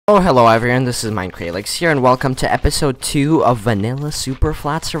Oh, hello everyone, this is Minecralex here, and welcome to episode 2 of Vanilla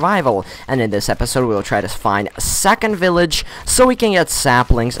Superflat Survival. And in this episode, we'll try to find a second village, so we can get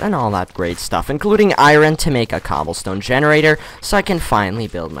saplings and all that great stuff, including iron to make a cobblestone generator, so I can finally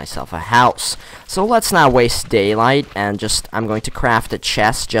build myself a house. So let's not waste daylight, and I'm going to craft a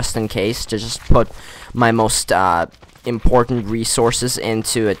chest just in case, to just put my most, important resources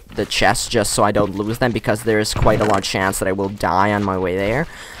into the chest just so I don't lose them, because there is quite a large chance that I will die on my way there.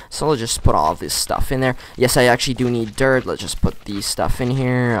 So I'll just put all of this stuff in there. Yes, I actually do need dirt. Let's just put these stuff in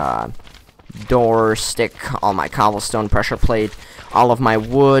here. Door, stick, all my cobblestone, pressure plate, all of my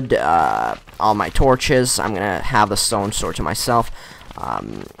wood, all my torches. I'm gonna have the stone stored to myself.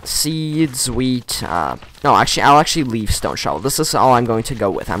 Seeds, wheat, no, actually, I'll actually leave stone shovel. This is all I'm going to go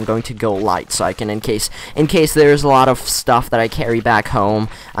with. I'm going to go light, so I can, in case there's a lot of stuff that I carry back home,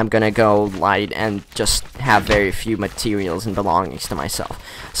 I'm gonna go light and just have very few materials and belongings to myself.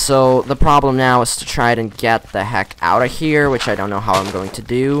 So, the problem now is to try and get the heck out of here, which I don't know how I'm going to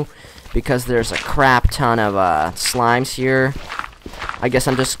do, because there's a crap ton of, slimes here. I guess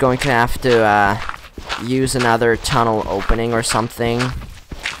I'm just going to have to, use another tunnel opening or something.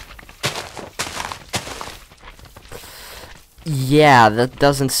 Yeah, that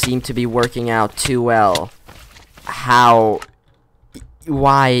doesn't seem to be working out too well.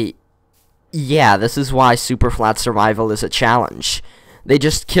 Why? Yeah, this is why Superflat Survival is a challenge. They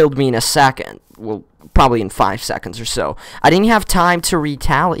just killed me in a second. Well, probably in 5 seconds or so. I didn't have time to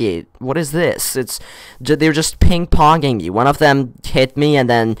retaliate. What is this? They're just ping-ponging me. One of them hit me, and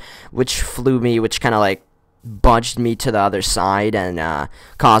then which kind of like budged me to the other side and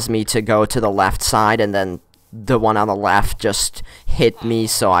caused me to go to the left side, and then the one on the left just hit me,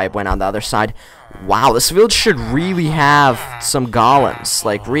 so I went on the other side. Wow, this village should really have some golems,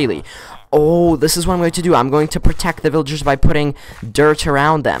 like really. Oh, this is what I'm going to do. I'm going to protect the villagers by putting dirt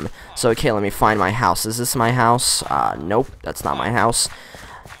around them. So, okay, let me find my house. Is this my house? Nope, that's not my house.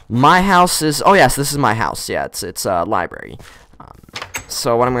 My house is... Oh, yes, this is my house. Yeah, it's a library.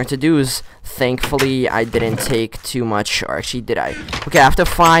 So, what I'm going to do is... Thankfully, I didn't take too much... Or actually, did I? Okay, I have to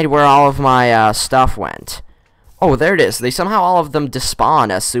find where all of my stuff went. Oh, there it is. They somehow all of them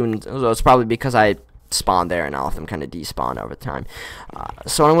despawn as soon... So, it's probably because I... spawn there, and all of them kind of despawn over time.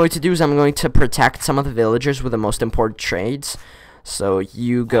 So what I'm going to do is I'm going to protect some of the villagers with the most important trades. So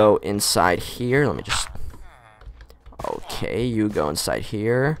you go inside here. Let me just... Okay, you go inside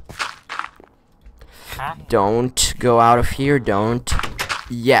here. Don't go out of here. Don't.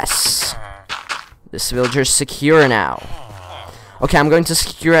 Yes. This villager's secure now. Okay, I'm going to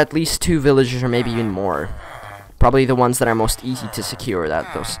secure at least 2 villagers, or maybe even more. Probably the ones that are most easy to secure.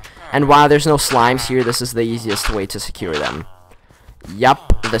 And while there's no slimes here, this is the easiest way to secure them.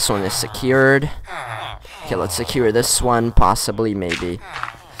 Yup, this one is secured. Okay, let's secure this one, possibly, maybe.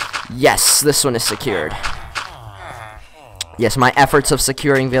 Yes, this one is secured. Yes, my efforts of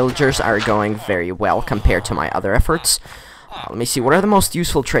securing villagers are going very well compared to my other efforts. Let me see, what are the most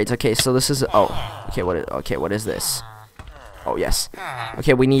useful trades? Okay, so this is... Oh, okay, what is this? Oh, yes.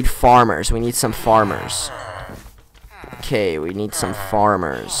 Okay, we need farmers. We need some farmers. Okay, we need some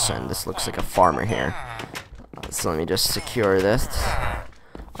farmers, and this looks like a farmer here. So let me just secure this.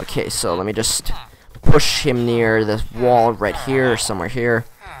 Okay, so let me just push him near the wall right here, or somewhere here.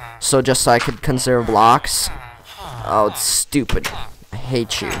 So just so I could conserve blocks. Oh, it's stupid. I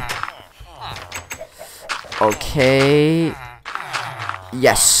hate you. Okay.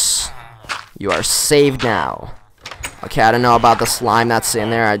 Yes. You are saved now. Okay, I don't know about the slime that's in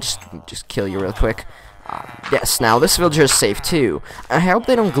there. I just kill you real quick. Yes, now this villager is safe too. I hope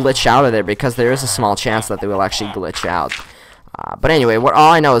they don't glitch out of there, because there is a small chance that they will actually glitch out. But anyway,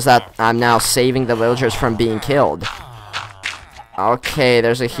 all I know is that I'm now saving the villagers from being killed. Okay,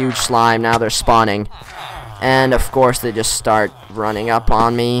 there's a huge slime. Now they're spawning. And of course they just start running up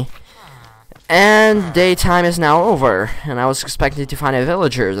on me. And daytime is now over. And I was expecting to find a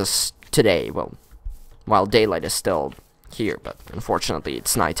villager today. Well, while daylight is still here, but unfortunately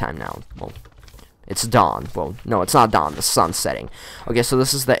it's nighttime now. Well, it's dawn. Well, no, it's not dawn. The sun's setting. Okay, so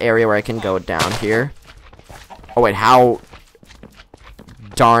this is the area where I can go down here. Oh, wait, how...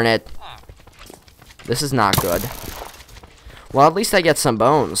 Darn it. This is not good. Well, at least I get some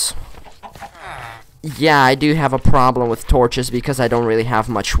bones. Yeah, I do have a problem with torches because I don't really have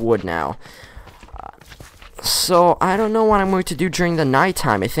much wood now. So, I don't know what I'm going to do during the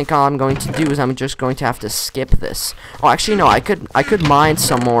nighttime. I think all I'm going to do is I'm just going to have to skip this. Oh, actually, no, I could mine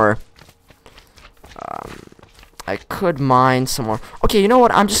some more... I could mine some more. Okay, you know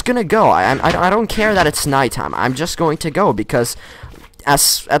what? I'm just gonna go. I don't care that it's nighttime. I'm just going to go because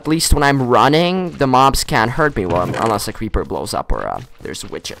at least when I'm running, the mobs can't hurt me, well, unless a creeper blows up or there's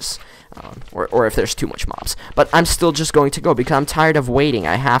witches. Or if there's too much mobs. But I'm still just going to go because I'm tired of waiting.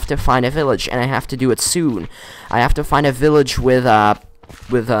 I have to find a village, and I have to do it soon. I have to find a village with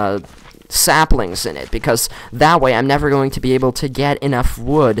saplings in it, because that way I'm never going to be able to get enough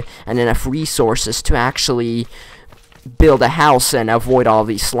wood and enough resources to actually build a house and avoid all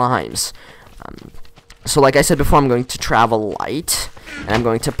these slimes. So like I said before, I'm going to travel light, and I'm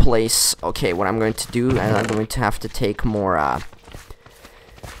going to place, okay, what I'm going to do, and I'm going to have to take more,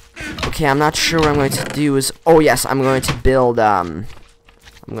 okay, I'm not sure what I'm going to do is, oh yes, I'm going to build a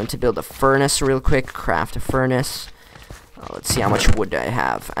furnace real quick, craft a furnace. Let's see how much wood I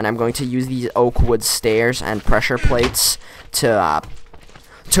have, and I'm going to use these oak wood stairs and pressure plates to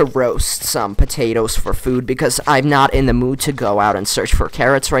roast some potatoes for food, because I'm not in the mood to go out and search for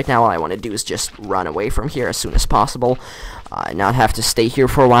carrots right now. All I want to do is just run away from here as soon as possible, not have to stay here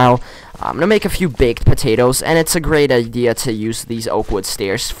for a while. I'm gonna make a few baked potatoes, and it's a great idea to use these oak wood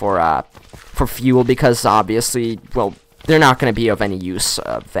stairs for fuel, because obviously, well, they're not going to be of any use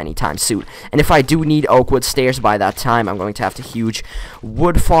of any time soon. And if I do need oak wood stairs by that time, I'm going to have a huge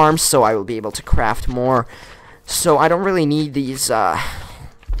wood farm, so I will be able to craft more. So I don't really need these, I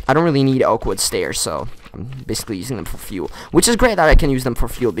don't really need oak wood stairs, so I'm basically using them for fuel. Which is great that I can use them for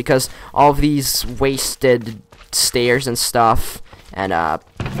fuel, because all of these wasted stairs and stuff, and I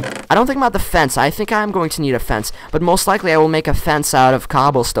don't think about the fence. I think I'm going to need a fence, but most likely I will make a fence out of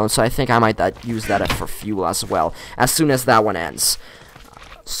cobblestone, so I think I might use that for fuel as well, as soon as that one ends.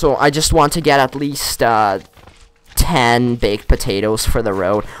 So I just want to get at least 10 baked potatoes for the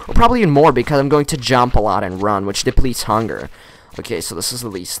road, or probably even more, because I'm going to jump a lot and run, which depletes hunger. Okay, so this is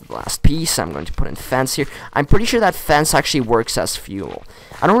at least the last piece. I'm going to put in fence here. I'm pretty sure that fence actually works as fuel.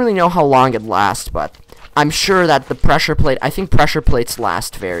 I don't really know how long it lasts, but I'm sure that the pressure plate, I think pressure plates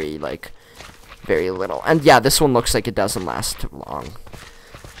last very little. And yeah, this one looks like it doesn't last long.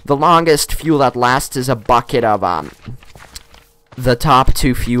 The longest fuel that lasts is a bucket of, the top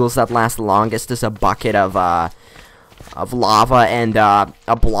two fuels that last the longest is a bucket of lava and, a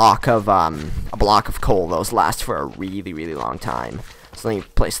block of coal. Those last for a really, really long time. So let me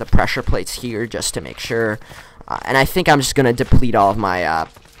place the pressure plates here just to make sure. And I think I'm just gonna deplete all of my,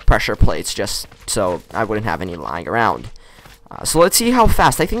 pressure plates just so I wouldn't have any lying around. So let's see how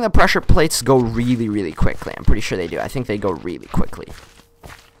fast. I think the pressure plates go really, really quickly. I'm pretty sure they do. I think they go really quickly.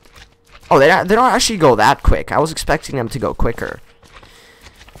 Oh, they don't actually go that quick. I was expecting them to go quicker.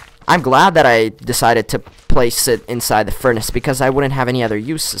 I'm glad that I decided to place it inside the furnace, because I wouldn't have any other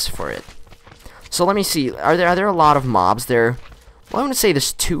uses for it. So let me see. Are there a lot of mobs there? Well, I wouldn't say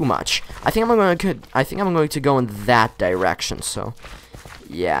there's too much. I think I'm going to go in that direction. So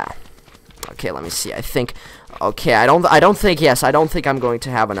yeah. Okay, let me see. I think, okay, I don't think I'm going to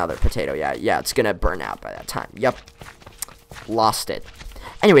have another potato. Yeah, it's gonna burn out by that time. Yep. Lost it.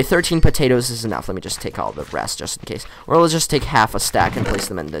 Anyway, 13 potatoes is enough. Let me just take all the rest just in case. Or let's just take half a stack and place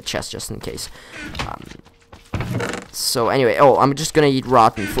them in the chest just in case. So anyway, oh, I'm just gonna eat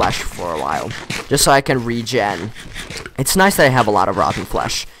rotten flesh for a while, just so I can regen. It's nice that I have a lot of rotten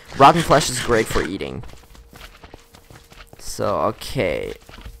flesh. Rotten flesh is great for eating. So, okay.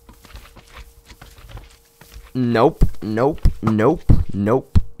 Nope.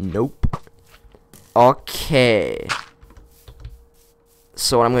 Okay.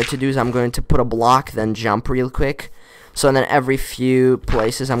 So what I'm going to do is I'm going to put a block, then jump real quick. So then every few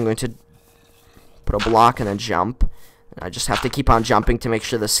places I'm going to put a block and then jump. And I just have to keep on jumping to make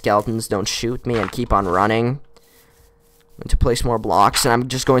sure the skeletons don't shoot me, and keep on running. I'm going to place more blocks, and I'm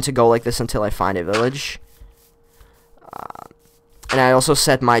just going to go like this until I find a village. And I also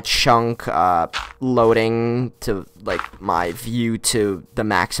set my chunk loading to, like, my view to the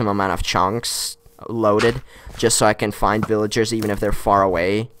maximum amount of chunks loaded, just so I can find villagers even if they're far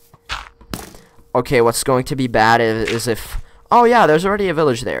away. Okay, what's going to be bad is if, oh yeah, there's already a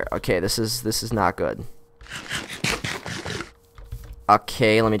village there. Okay, this is not good.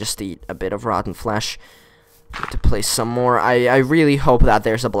 Okay, let me just eat a bit of rotten flesh. Need to place some more. I really hope that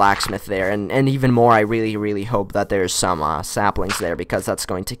there's a blacksmith there, and even more, I really hope that there's some saplings there, because that's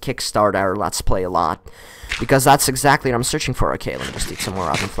going to kickstart our Let's Play a lot, because that's exactly what I'm searching for. Okay, let me just eat some more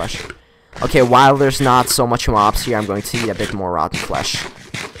rotten flesh. Okay, while there's not so much mobs here, I'm going to eat a bit more rotten flesh.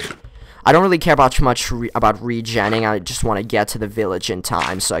 I don't really care about about regenning. I just want to get to the village in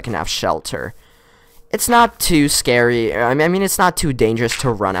time so I can have shelter. It's not too scary. I mean, it's not too dangerous to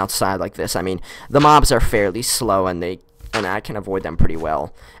run outside like this. I mean, the mobs are fairly slow, and they and I can avoid them pretty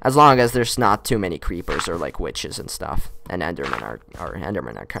well, as long as there's not too many creepers or like witches and stuff. And Endermen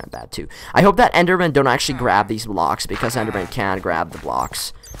are kind of bad too. I hope that Endermen don't actually grab these blocks, because Endermen can grab the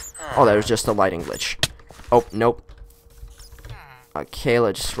blocks. Oh, there's just a lighting glitch. Oh, nope. Okay,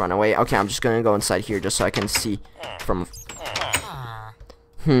 let's just run away. Okay, I'm just gonna go inside here just so I can see from...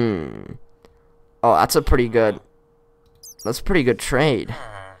 Oh, that's a pretty good... That's a pretty good trade.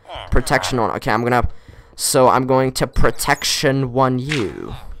 Protection 1. Okay, I'm going to protection 1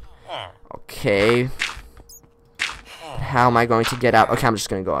 you. Okay. How am I going to get out? Okay, I'm just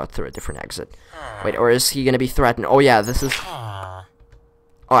gonna go out through a different exit. Wait, or is he gonna be threatened? Oh yeah, this is...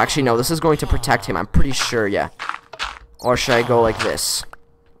 Oh, actually, no, this is going to protect him. I'm pretty sure, yeah. Or should I go like this?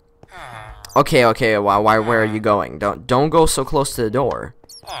 Okay, okay, where are you going? Don't go so close to the door.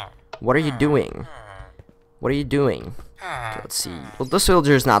 What are you doing? What are you doing? Okay, let's see. Well, this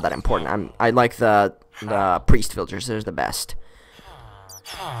villager is not that important. I like the priest villagers. They're the best.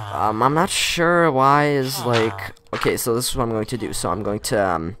 I'm not sure why is like... Okay, so this is what I'm going to do. So I'm going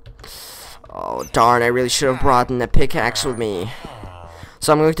to, oh, darn, I really should have brought in a pickaxe with me.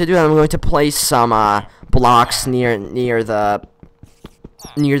 So I'm going to do that. I'm going to place some blocks near the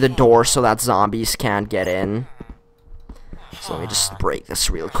door so that zombies can't get in. So let me just break this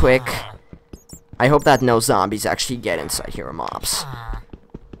real quick. I hope that no zombies actually get inside here, or mobs.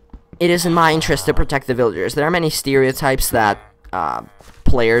 It is in my interest to protect the villagers. There are many stereotypes that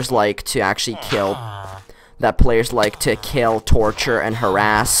players like to actually kill. That players like to kill, torture, and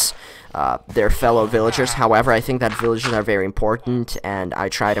harass their fellow villagers. However, I think that villagers are very important, and I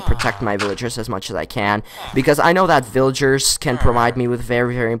try to protect my villagers as much as I can, because I know that villagers can provide me with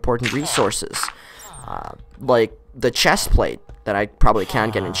very, very important resources. Like the chest plate that I probably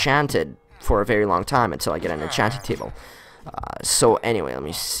can't get enchanted for a very long time until I get an enchanting table. So anyway, let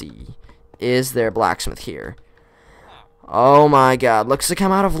me see. Is there a blacksmith here? Oh my god, looks like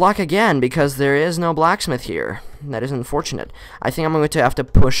I'm out of luck again, because there is no blacksmith here. That is unfortunate. I think I'm going to have to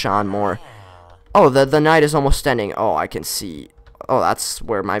push on more. Oh, the night is almost ending. Oh, I can see. Oh, that's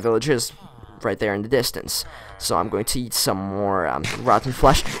where my village is, right there in the distance. So I'm going to eat some more rotten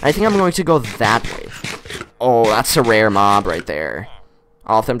flesh. I think I'm going to go that way. Oh, that's a rare mob right there.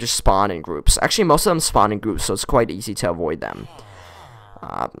 All of them just spawn in groups. Actually, most of them spawn in groups, so it's quite easy to avoid them.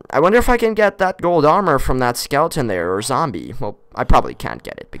 I wonder if I can get that gold armor from that skeleton there, or zombie. Well, I probably can't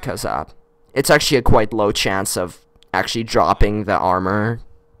get it, because it's actually a quite low chance of actually dropping the armor.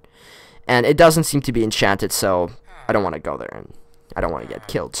 And it doesn't seem to be enchanted, so I don't want to go there, and I don't want to get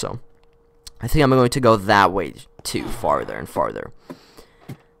killed, so I think I'm going to go that way too, farther and farther.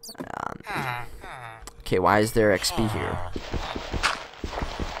 Okay, why is there XP here?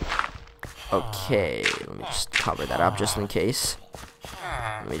 Okay, let me just cover that up just in case.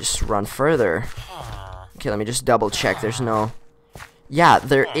 Let me just run further. Okay, let me just double check. There's no... Yeah,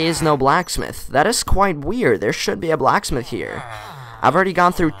 there is no blacksmith. That is quite weird. There should be a blacksmith here. I've already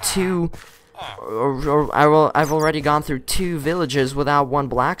gone through I've already gone through 2 villages without one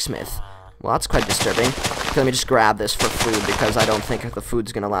blacksmith. Well, that's quite disturbing. Okay, let me just grab this for food, because I don't think the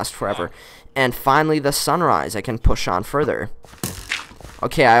food's gonna last forever. And finally, the sunrise. I can push on further.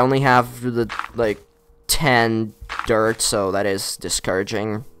 Okay, I only have like 10 dirt, so that is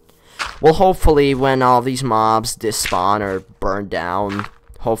discouraging. Well, hopefully when all these mobs despawn or burn down,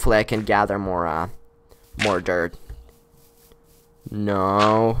 hopefully I can gather more dirt.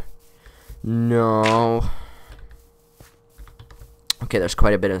 No. No. Okay, there's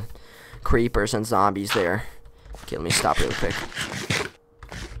quite a bit of creepers and zombies there. Okay, let me stop real quick.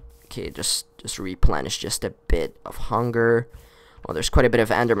 Okay, just replenish just a bit of hunger. Oh, there's quite a bit of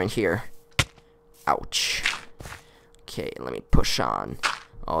enderman here. Ouch. Okay, let me push on.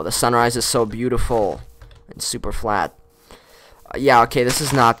 Oh, the sunrise is so beautiful and super flat. Yeah, okay, this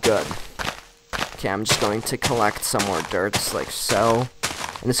is not good. Okay, I'm just going to collect some more dirt, like so.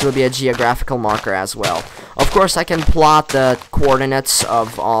 And this will be a geographical marker as well. Of course, I can plot the coordinates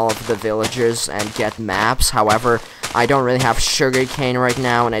of all of the villages and get maps. However, I don't really have sugarcane right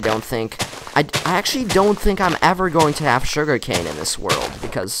now, and I actually don't think I'm ever going to have sugarcane in this world,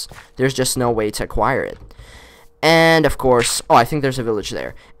 because there's just no way to acquire it. And, of course... Oh, I think there's a village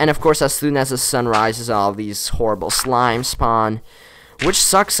there. And, of course, as soon as the sun rises, all these horrible slimes spawn. Which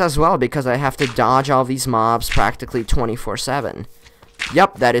sucks as well, because I have to dodge all these mobs practically 24/7.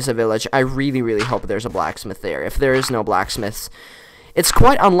 Yep, that is a village. I really, really hope there's a blacksmith there. If there is no blacksmiths... It's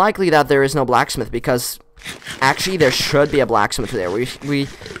quite unlikely that there is no blacksmith, because... Actually, there should be a blacksmith there.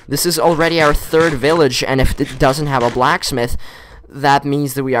 This is already our 3rd village, and if it doesn't have a blacksmith, that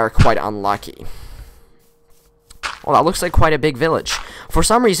means that we are quite unlucky. Well, that looks like quite a big village. For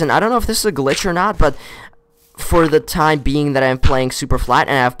some reason, I don't know if this is a glitch or not, but for the time being that I'm playing Superflat,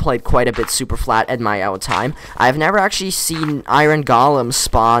 and I've played quite a bit Superflat at my own time, I've never actually seen iron golems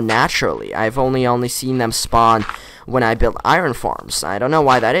spawn naturally. I've only seen them spawn when I built iron farms. I don't know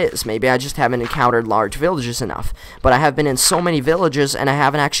why that is. Maybe I just haven't encountered large villages enough. But I have been in so many villages, and I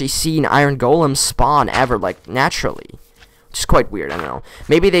haven't actually seen iron golems spawn ever, like, naturally. Which is quite weird, I don't know.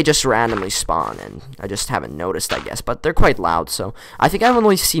 Maybe they just randomly spawn, and I just haven't noticed, I guess. But they're quite loud, so I think I've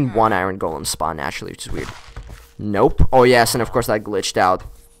only seen one iron golem spawn naturally, which is weird. Nope. Oh, yes, and of course that glitched out.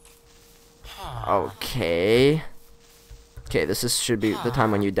 Okay. Okay, should be the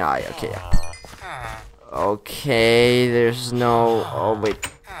time when you die. Okay, yeah. Okay, there's no... Oh, wait.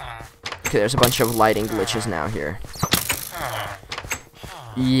 Okay, there's a bunch of lighting glitches now here.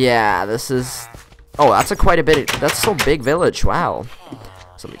 Yeah, this is... Oh, that's quite a bit... That's still a big village, wow.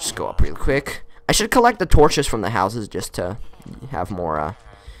 So let me just go up real quick. I should collect the torches from the houses just to have more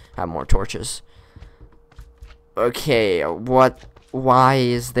torches. Okay, why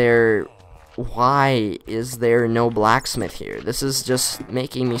is there no blacksmith here? This is just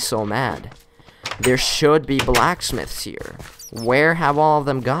making me so mad. There should be blacksmiths here. Where have all of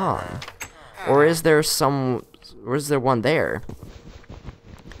them gone? Or is there one there?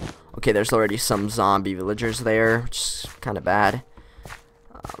 Okay, there's already some zombie villagers there, which is kind of bad.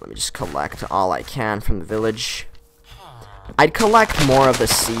 Let me just collect all I can from the village. I'd collect more of the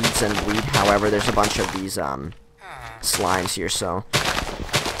seeds and wheat, however, there's a bunch of these slimes here, so...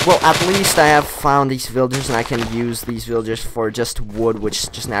 Well, at least I have found these villagers, and I can use these villagers for just wood,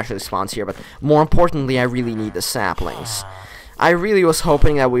 which just naturally spawns here, but more importantly, I really need the saplings. I really was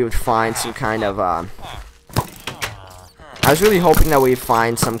hoping that we would find some kind of, I was really hoping that we'd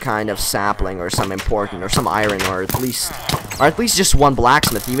find some kind of sapling, or some important, or some iron, or at least just one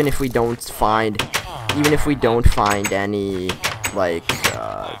blacksmith, even if we don't find any, like,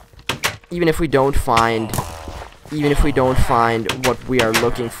 even if we don't find what we are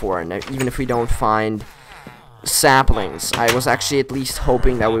looking for, and even if we don't find saplings, I was actually at least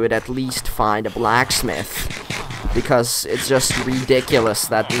hoping that we would at least find a blacksmith, because it's just ridiculous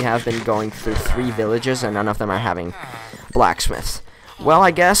that we have been going through 3 villages and none of them are having blacksmiths. Well,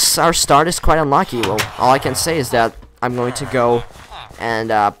 I guess our start is quite unlucky. Well, all I can say is that I'm going to go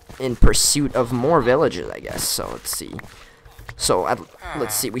and in pursuit of more villages, I guess. So let's see. So,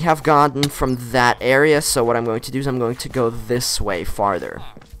 let's see, we have gotten from that area, so what I'm going to do is I'm going to go this way farther.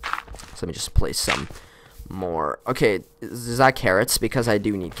 So let me just place some more. Okay, is that carrots? Because I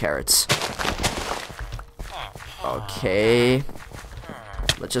do need carrots. Okay.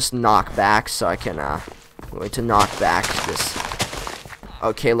 Let's just knock back so I can, I'm going to knock back this.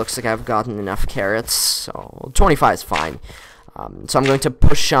 Okay, looks like I've gotten enough carrots, so 25 is fine. So I'm going to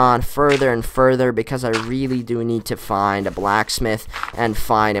push on further and further because I really do need to find a blacksmith and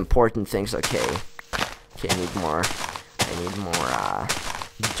find important things. Okay, I need more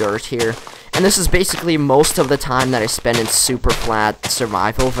dirt here. And this is basically most of the time that I spend in Superflat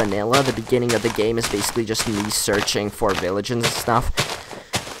Survival Vanilla. The beginning of the game is basically just me searching for villages and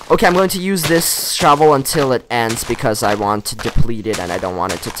stuff. Okay, I'm going to use this shovel until it ends because I want to deplete it and I don't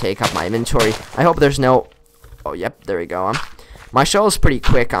want it to take up my inventory. I hope there's no... Oh, yep, there we go. My shovel is pretty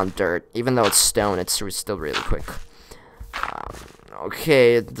quick on dirt. Even though it's stone, it's still really quick.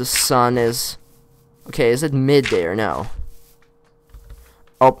 Okay, the sun is... Okay, is it midday or no?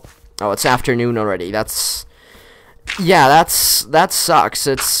 Oh, it's afternoon already. That's... Yeah, that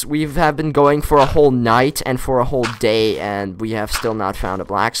sucks. We have been going for a whole night and for a whole day, and we have still not found a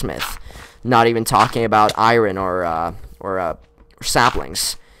blacksmith. Not even talking about iron or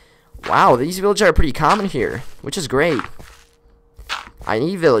saplings. Wow, these villages are pretty common here, which is great. I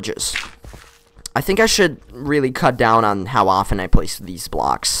need villages. I think I should really cut down on how often I place these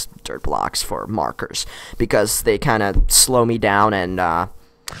blocks, dirt blocks, for markers, because they kind of slow me down, and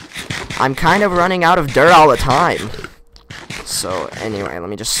I'm kind of running out of dirt all the time. So anyway, let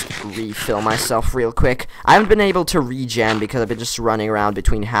me just refill myself real quick. I haven't been able to regen because I've been just running around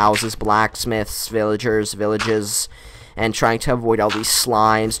between houses, blacksmiths, villages, and trying to avoid all these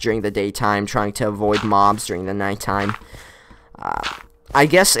slimes during the daytime, trying to avoid mobs during the nighttime. I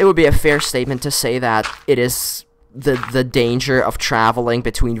guess it would be a fair statement to say that it is the danger of traveling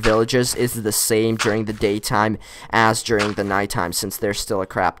between villages is the same during the daytime as during the nighttime, since there's still a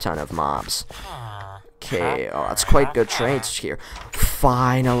crap ton of mobs. Okay, oh, that's quite good trades here.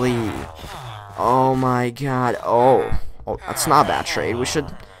 Finally! Oh my god, oh, that's not a bad trade. We should...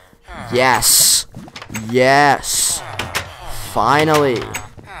 Yes! Yes! Finally!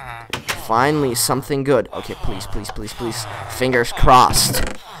 Finally, something good. Okay, please, please, please, please. Fingers crossed.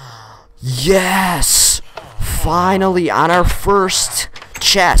 Yes! Finally, on our first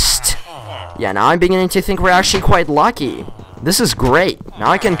chest. Yeah, now I'm beginning to think we're actually quite lucky. This is great.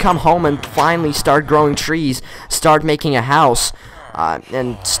 Now I can come home and finally start growing trees, start making a house,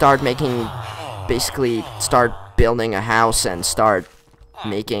 and start making, basically, start building a house and start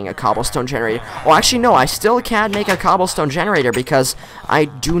making a cobblestone generator. Oh, actually, no, I still can't make a cobblestone generator because I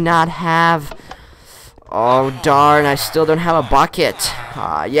do not have... Oh, darn, I still don't have a bucket.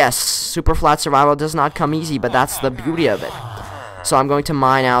 Yes, Superflat survival does not come easy, but that's the beauty of it. So I'm going to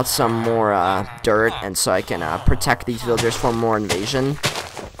mine out some more dirt, and so I can protect these villagers from more invasion.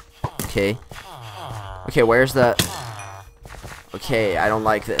 Okay. Okay, where's the... Okay, I don't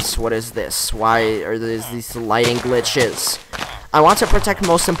like this. What is this? Why are there these lighting glitches? I want to protect,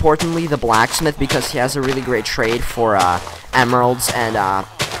 most importantly, the blacksmith because he has a really great trade for emeralds and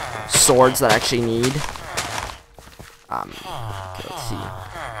swords that I actually need. Okay, let's see.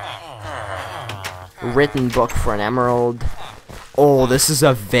 Written book for an emerald. Oh, this is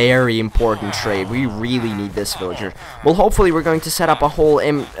a very important trade. We really need this villager. Well, hopefully we're going to set up a whole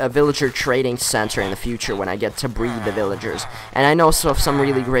villager trading center in the future when I get to breed the villagers. And I know some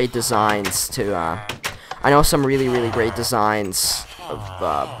really great designs to... I know some really great designs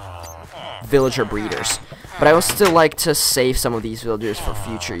of villager breeders. But I would still like to save some of these villagers for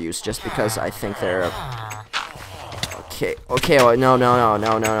future use just because I think they're... Okay, oh, no.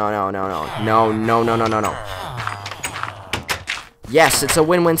 Yes, it's a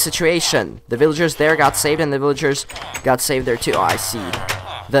win-win situation. The villagers there got saved and the villagers got saved there too. Oh, I see.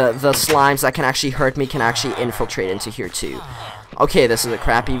 The slimes that can actually hurt me can actually infiltrate into here too. Okay, this is a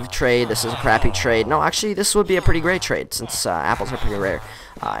crappy trade, this is a crappy trade. No, actually, this would be a pretty great trade since apples are pretty rare.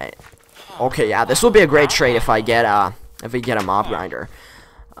 Okay, yeah, this will be a great trade if I get we get a mob grinder.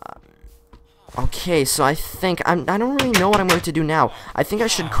 Okay, so I think I don't really know what I'm going to do now. I think I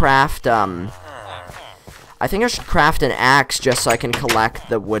should craft an axe just so I can collect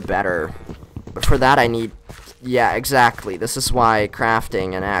the wood better. But for that I need, yeah, exactly. This is why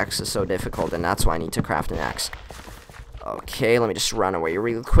crafting an axe is so difficult, and that's why I need to craft an axe. Okay, let me just run away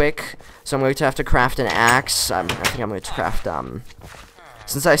real quick. So I'm going to have to craft an axe. I think I'm going to craft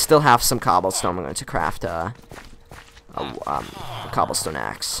since I still have some cobblestone, I'm going to craft a cobblestone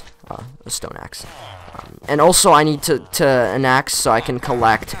axe. A stone axe. And also I need an axe so I can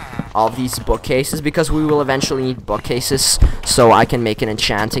collect all these bookcases because we will eventually need bookcases so I can make an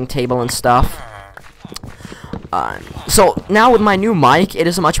enchanting table and stuff. So now with my new mic, it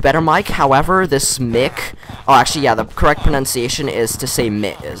is a much better mic. However, this mic, oh actually yeah, the correct pronunciation is to say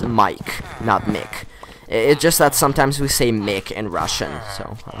mic, not mic. It's just that sometimes we say mic in Russian,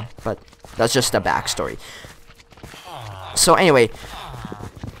 so but that's just a backstory. So anyway,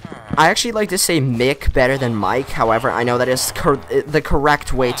 I actually like to say mic better than mic. However, I know that is the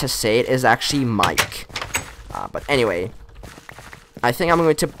correct way to say it is actually mic. But anyway, I think I'm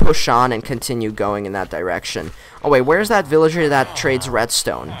going to push on and continue going in that direction. Oh wait, where's that villager that trades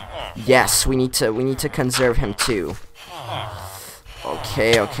redstone? Yes, we need to conserve him too.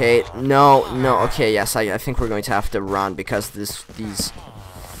 Okay, no, okay, yes, I think we're going to have to run because these.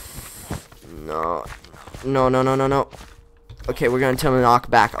 No. Okay, we're going to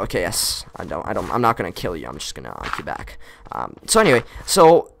knock back. Okay, yes. I'm not going to kill you. I'm just going to knock you back. So anyway,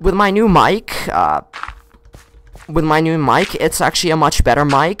 so with my new mic, it's actually a much better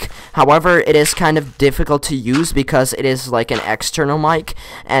mic. However, it is kind of difficult to use because it is like an external mic,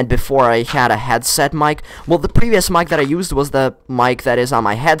 and before I had a headset mic. Well, the previous mic that I used was the mic that is on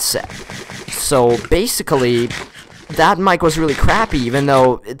my headset. So basically, that mic was really crappy, even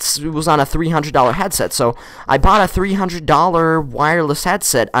though it was on a $300 headset. So I bought a $300 wireless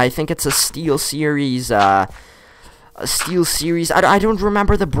headset. I think it's a SteelSeries. I don't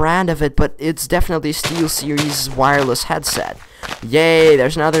remember the brand of it, but it's definitely a SteelSeries wireless headset. Yay!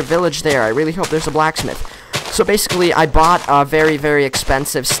 There's another village there. I really hope there's a blacksmith. So basically, I bought a very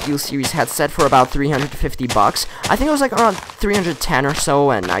expensive SteelSeries headset for about 350 bucks. I think it was like around 310 or so,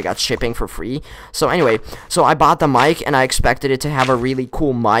 and I got shipping for free. So anyway, so I bought the mic, and I expected it to have a really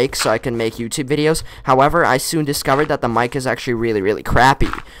cool mic so I can make YouTube videos. However, I soon discovered that the mic is actually really crappy.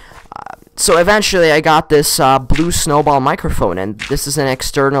 So eventually, I got this blue snowball microphone, and this is an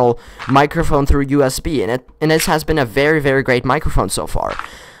external microphone through USB, and it has been a very great microphone so far.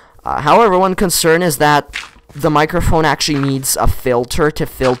 However, one concern is that the microphone actually needs a filter to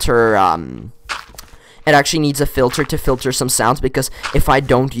filter. It actually needs a filter to filter some sounds, because if I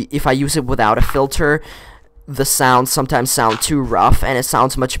use it without a filter, the sounds sometimes sound too rough, and it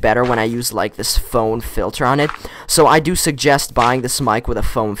sounds much better when I use like this foam filter on it. So I do suggest buying this mic with a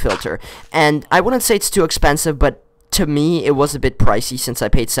foam filter, and I wouldn't say it's too expensive, but to me it was a bit pricey since I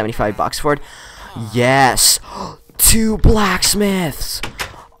paid 75 bucks for it. Yes, 2 blacksmiths.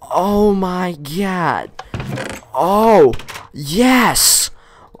 Oh my god. Oh, yes.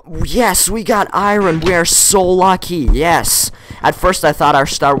 Yes, we got iron. We are so lucky. Yes. At first, I thought our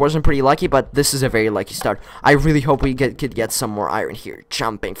start wasn't pretty lucky, but this is a very lucky start. I really hope we could get some more iron here.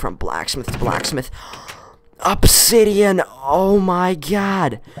 Jumping from blacksmith to blacksmith. Obsidian. Oh my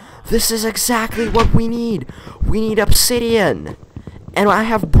god. This is exactly what we need. We need obsidian. And I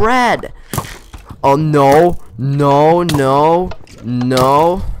have bread. Oh, no. No, no,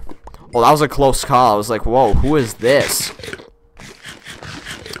 no. Oh, that was a close call. I was like, whoa, who is this?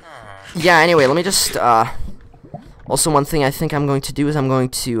 Yeah, anyway, let me just, also one thing I think I'm going to do is I'm going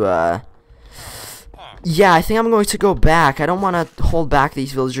to, yeah, I think I'm going to go back. I don't want to hold back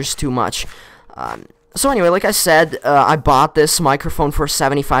these villagers too much. So anyway, like I said, I bought this microphone for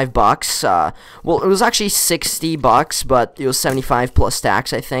 75 bucks. Well, it was actually 60 bucks, but it was 75 plus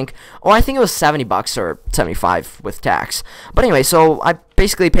tax, I think. Or I think it was 70 bucks or 75 with tax. But anyway, so I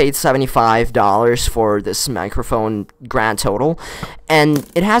basically paid $75 for this microphone grand total. And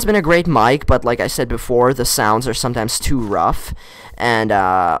it has been a great mic, but like I said before, the sounds are sometimes too rough. And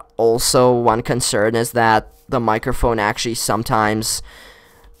also one concern is that the microphone actually sometimes...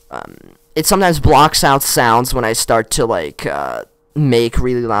 it sometimes blocks out sounds when I start to, like, make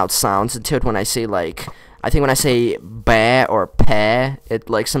really loud sounds into it when I say, like, I think when I say ba or pe, it,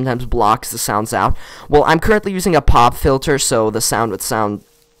 like, sometimes blocks the sounds out. Well, I'm currently using a pop filter, so the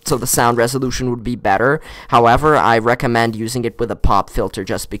sound resolution would be better. However, I recommend using it with a pop filter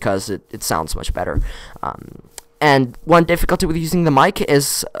just because it sounds much better. And one difficulty with using the mic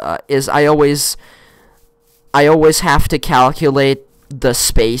is I always have to calculate the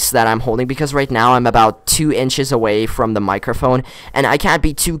space that I'm holding, because right now I'm about 2 inches away from the microphone, and I can't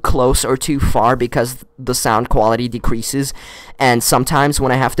be too close or too far because the sound quality decreases. And sometimes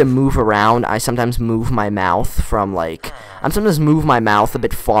when I have to move around, I sometimes move my mouth from, like, sometimes move my mouth a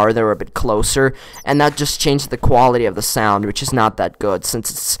bit farther or a bit closer, and that just changes the quality of the sound, which is not that good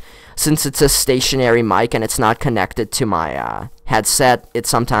since it's a stationary mic and it's not connected to my headset. It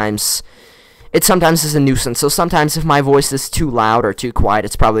sometimes is a nuisance. So sometimes if my voice is too loud or too quiet,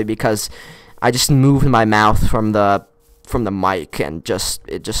 it's probably because I just moved my mouth from the mic and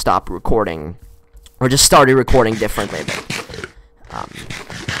it just stopped recording, or just started recording differently.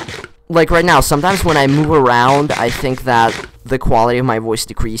 Like right now, sometimes when I move around, I think that the quality of my voice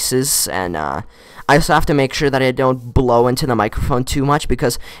decreases, and I also have to make sure that I don't blow into the microphone too much,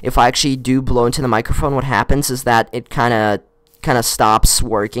 because if I actually do blow into the microphone, what happens is that it kind of stops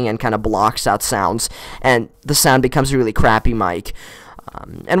working and kind of blocks out sounds, and the sound becomes a really crappy mic.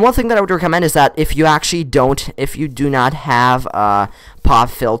 And one thing that I would recommend is that if you do not have a pop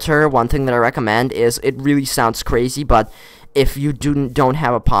filter, one thing that I recommend is, it really sounds crazy, but if you don't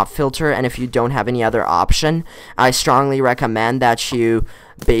have a pop filter and if you don't have any other option, I strongly recommend that you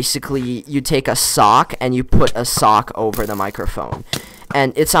take a sock and you put a sock over the microphone.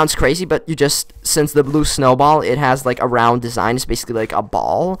 And it sounds crazy, but since the blue snowball, it has like a round design, it's basically like a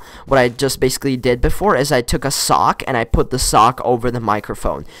ball. What I just basically did before is I took a sock and I put the sock over the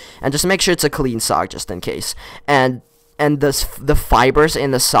microphone. And just make sure it's a clean sock, just in case. And the fibers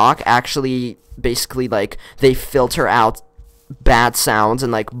in the sock actually basically, like, they filter out bad sounds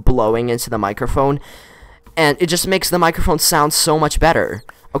and, like, blowing into the microphone. And it just makes the microphone sound so much better.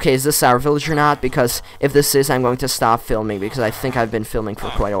 Okay, is this our village or not? Because if this is, I'm going to stop filming, because I think I've been filming for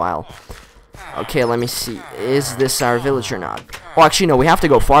quite a while. Okay, let me see. Is this our village or not? Oh, actually, no, we have to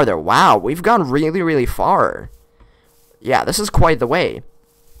go farther. Wow, we've gone really, really far. Yeah, this is quite the way.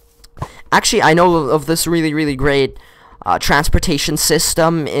 Actually, I know of this really, really great transportation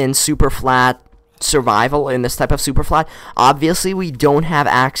system in Superflat survival, in this type of Superflat. Obviously, we don't have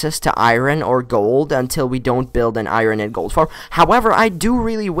access to iron or gold until we don't build an iron and gold farm. However, I do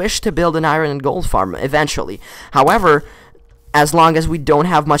really wish to build an iron and gold farm eventually. However, as long as we don't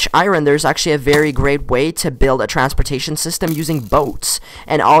have much iron, there's actually a very great way to build a transportation system using boats.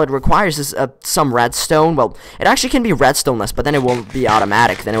 And all it requires is some redstone. Well, it actually can be redstoneless, but then it will be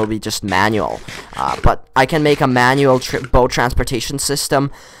automatic. Then it will be just manual. But I can make a manual boat transportation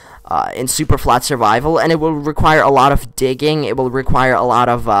system in Superflat survival, and it will require a lot of digging. It will require a lot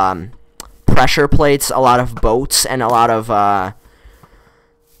of pressure plates, a lot of boats, and a lot of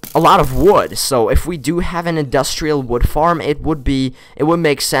wood. So if we do have an industrial wood farm, it would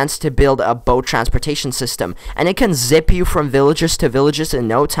make sense to build a boat transportation system, and it can zip you from villages to villages in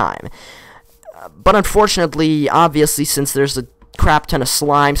no time. But unfortunately, obviously, since there's a crap ton of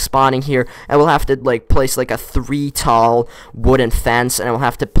slime spawning here, and we'll have to, like, place like a 3 tall wooden fence, and we'll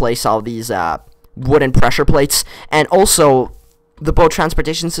have to place all these wooden pressure plates. And also, the boat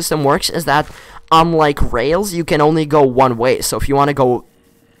transportation system works is that, unlike rails, you can only go one way. So if you want to go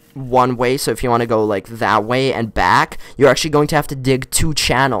one way. So if you want to go like that way and back, you're actually going to have to dig 2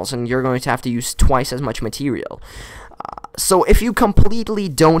 channels, and you're going to have to use twice as much material. So if you completely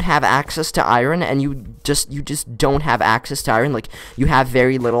don't have access to iron, and you just don't have access to iron, like you have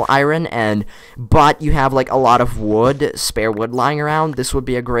very little iron, but you have like a lot of wood, spare wood lying around, this would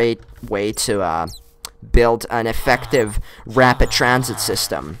be a great way to build an effective rapid transit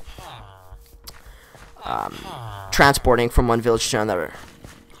system, transporting from one village to another.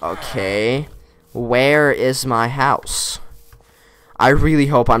 Okay, where is my house? I really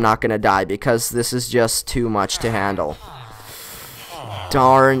hope I'm not gonna die, because this is just too much to handle.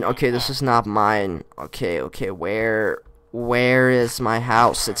 Darn. Okay, this is not mine. Okay, where is my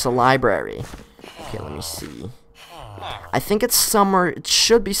house? It's a library. Okay, let me see. I think it's somewhere, it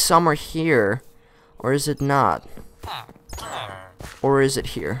should be somewhere here. Or is it not? Or is it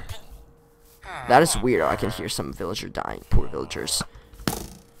here? That is weird. I can hear some villager dying. Poor villagers.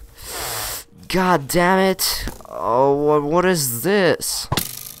 God damn it. Oh, what is this?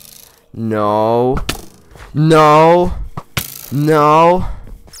 No. No. No.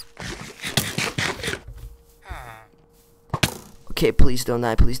 Okay, please don't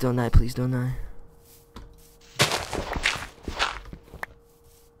die. Please don't die. Please don't die.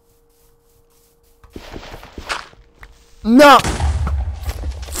 No!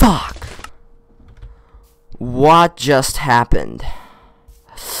 Fuck. What just happened?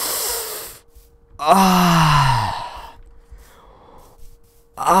 Why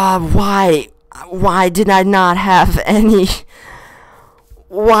did I not have any...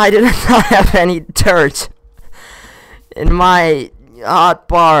 Why did I not have any dirt in my hot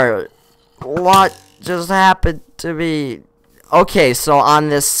bar? What just happened to me? Okay, so on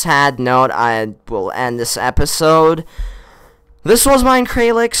this sad note, I will end this episode. This was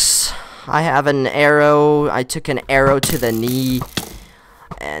Minecralex. I have an arrow. I took an arrow to the knee.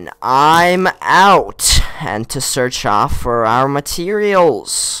 And I'm out. And to search off for our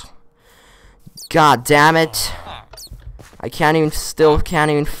materials. God damn it. I still can't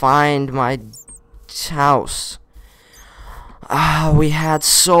even find my house. We had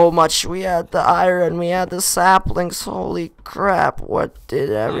so much. We had the iron, we had the saplings. Holy crap, what did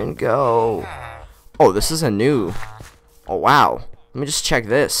everyone go? Oh, this is a new. Oh, wow. Let me just check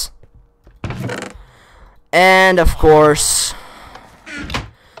this. And, of course,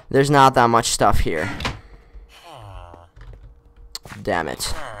 there's not that much stuff here. Damn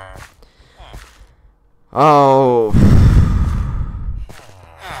it. Oh.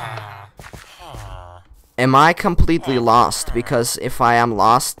 Am I completely lost? Because if I am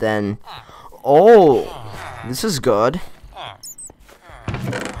lost, then... Oh, this is good.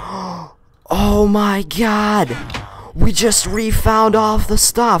 Oh my god! We just refound all of the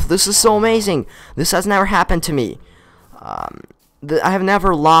stuff. This is so amazing. This has never happened to me. I have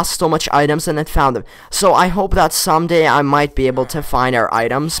never lost so much items and then found them. So I hope that someday I might be able to find our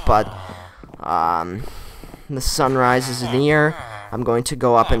items, but... the sunrise is near. I'm going to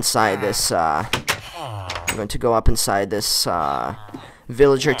go up inside this, I'm going to go up inside this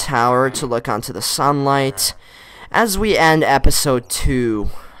villager tower to look onto the sunlight as we end episode 2.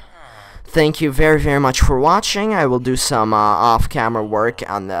 Thank you very, very much for watching. I will do some off-camera work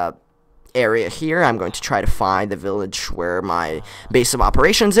on the area here. I'm going to try to find the village where my base of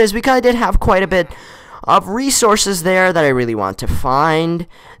operations is, because I did have quite a bit of resources there that I really want to find.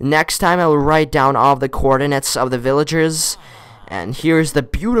 Next time I will write down all of the coordinates of the villages. And here's the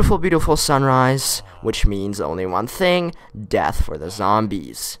beautiful, beautiful sunrise, which means only one thing: death for the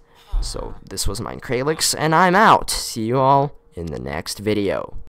zombies. So this was Minecralex, and I'm out. See you all in the next video.